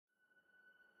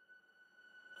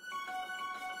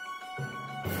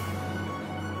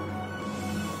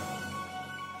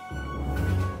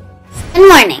Good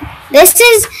morning. This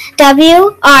is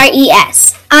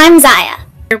WRES. I'm Zaya.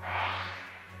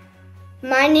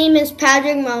 My name is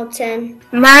Patrick Moulton.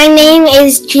 My name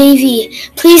is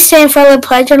JV. Please stand for the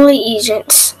Pledge of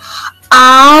Allegiance.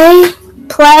 I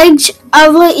pledge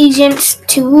allegiance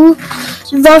to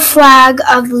the flag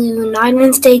of the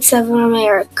United States of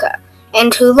America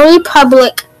and to the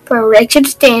republic for which it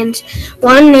stands,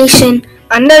 one nation,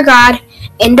 under God,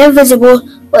 indivisible,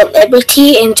 with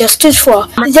liberty and justice for all.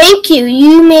 Thank you.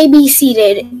 You may be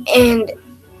seated. And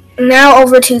now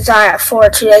over to Zaya for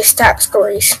today's top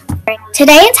stories.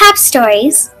 Today in Top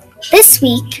Stories, this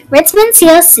week, Richmond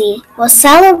CLC will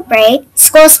celebrate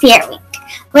School Spirit Week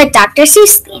with Dr.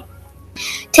 Seuss theme.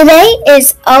 Today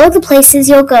is Oh the Places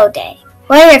You'll Go Day.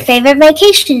 Wear your favorite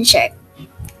vacation shirt.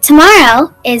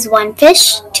 Tomorrow is One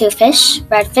Fish, Two Fish,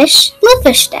 Red Fish, Blue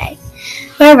Fish Day.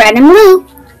 Wear red and blue.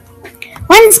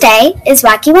 Wednesday is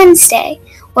Wacky Wednesday.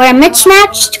 Wear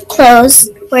mismatched clothes.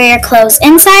 Wear your clothes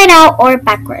inside out or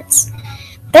backwards.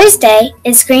 Thursday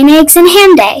is Green Eggs and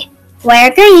Ham Day.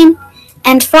 Wear green.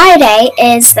 And Friday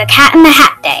is the Cat in the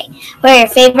Hat Day. Wear your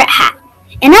favorite hat.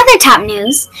 In other top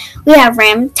news, we have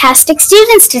Ramtastic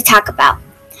students to talk about.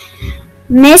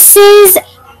 Mrs.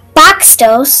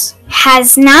 Baxtos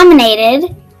has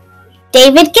nominated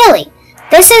David Gilly.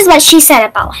 This is what she said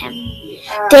about him.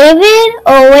 David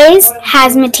always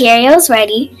has materials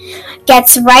ready,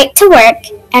 gets right to work,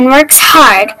 and works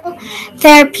hard.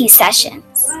 Therapy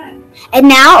sessions. And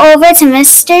now over to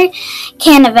Mr.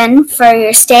 Canavan for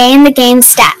your Stay in the Game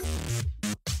stat.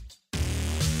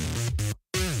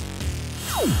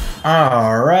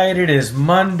 All right, it is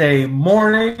Monday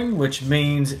morning, which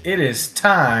means it is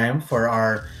time for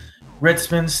our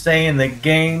Richmond Stay in the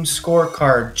Game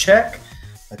scorecard check.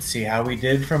 Let's see how we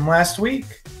did from last week.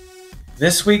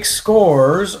 This week's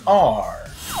scores are: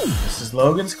 Mrs.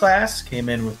 Logan's class came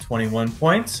in with 21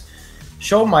 points,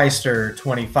 Schulmeister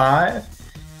 25,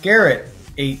 Garrett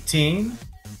 18,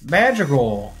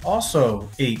 Madrigal also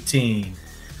 18,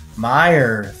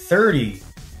 Meyer 30,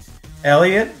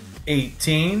 Elliott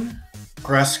 18,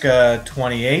 Gruska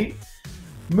 28,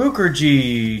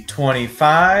 Mukherjee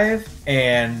 25,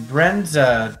 and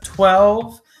Brenza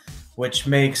 12, which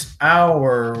makes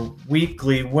our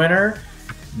weekly winner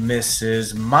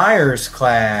Mrs. Meyer's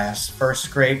class,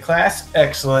 first grade class.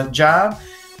 Excellent job.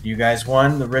 You guys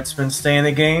won the Richmond Stay in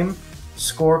the Game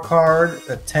scorecard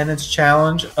attendance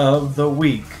challenge of the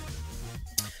week.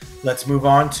 Let's move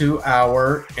on to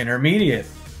our intermediate.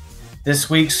 This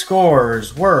week's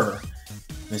scores were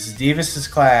Mrs. Davis's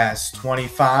class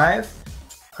 25,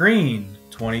 Green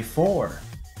 24,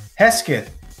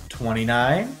 Hesketh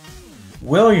 29,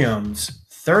 Williams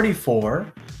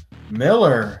 34,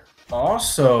 Miller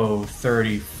also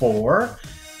 34,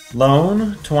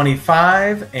 Lone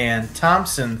 25, and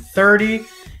Thompson 30.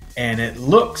 And it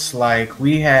looks like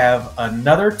we have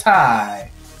another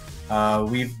tie.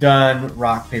 We've done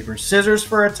rock, paper, scissors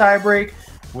for a tie break.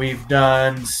 We've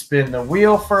done spin the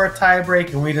wheel for a tie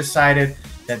break. And we decided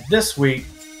that this week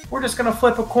we're just going to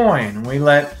flip a coin. We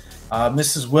let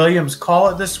Mrs. Williams call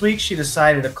it this week. She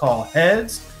decided to call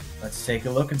heads. Let's take a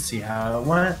look and see how it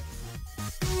went.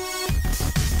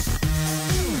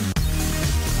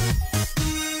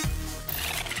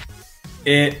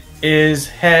 It is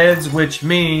heads, which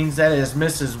means that is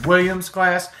Mrs. Williams'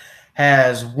 class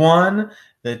has won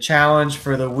the challenge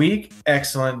for the week.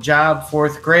 Excellent job,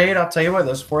 fourth grade. I'll tell you what,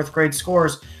 those fourth grade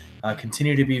scores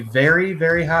continue to be very,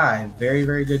 very high. Very,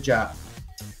 very good job.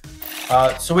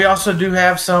 So we also do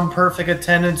have some perfect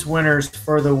attendance winners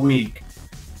for the week.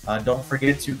 Don't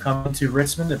forget to come to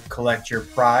Richmond to collect your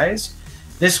prize.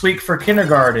 This week for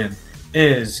kindergarten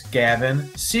is Gavin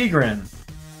Segrin.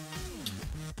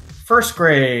 First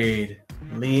grade,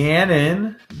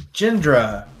 Leanne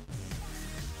Jindra.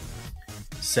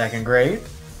 Second grade,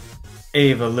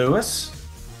 Ava Lewis.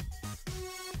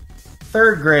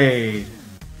 Third grade,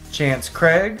 Chance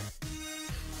Craig.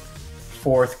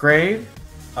 Fourth grade,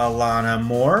 Alana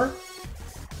Moore.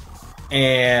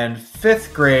 And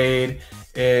fifth grade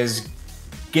is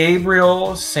Gabriel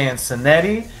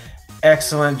Sansonetti.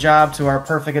 Excellent job to our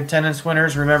perfect attendance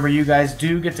winners. Remember, you guys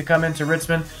do get to come into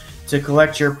Richmond to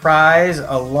collect your prize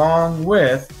along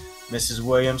with Mrs.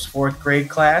 Williams' fourth grade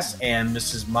class and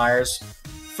Mrs. Myers'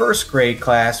 first grade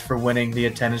class for winning the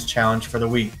attendance challenge for the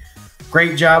week.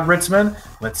 Great job, Richmond.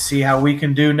 Let's see how we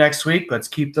can do next week. Let's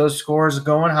keep those scores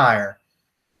going higher.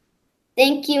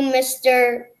 Thank you,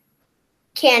 Mr.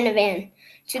 Canavan.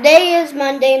 Today is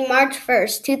Monday, March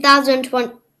 1st,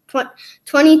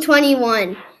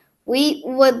 2021. We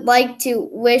would like to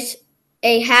wish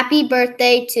a happy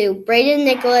birthday to Braden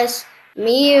Nicholas,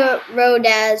 Mia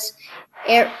Rodaz,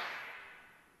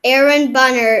 Aaron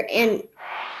Bunner, and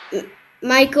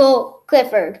Michael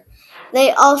Clifford.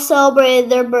 They all celebrated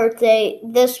their birthday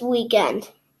this weekend.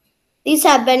 These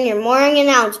have been your morning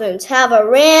announcements. Have a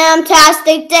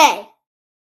ramtastic day.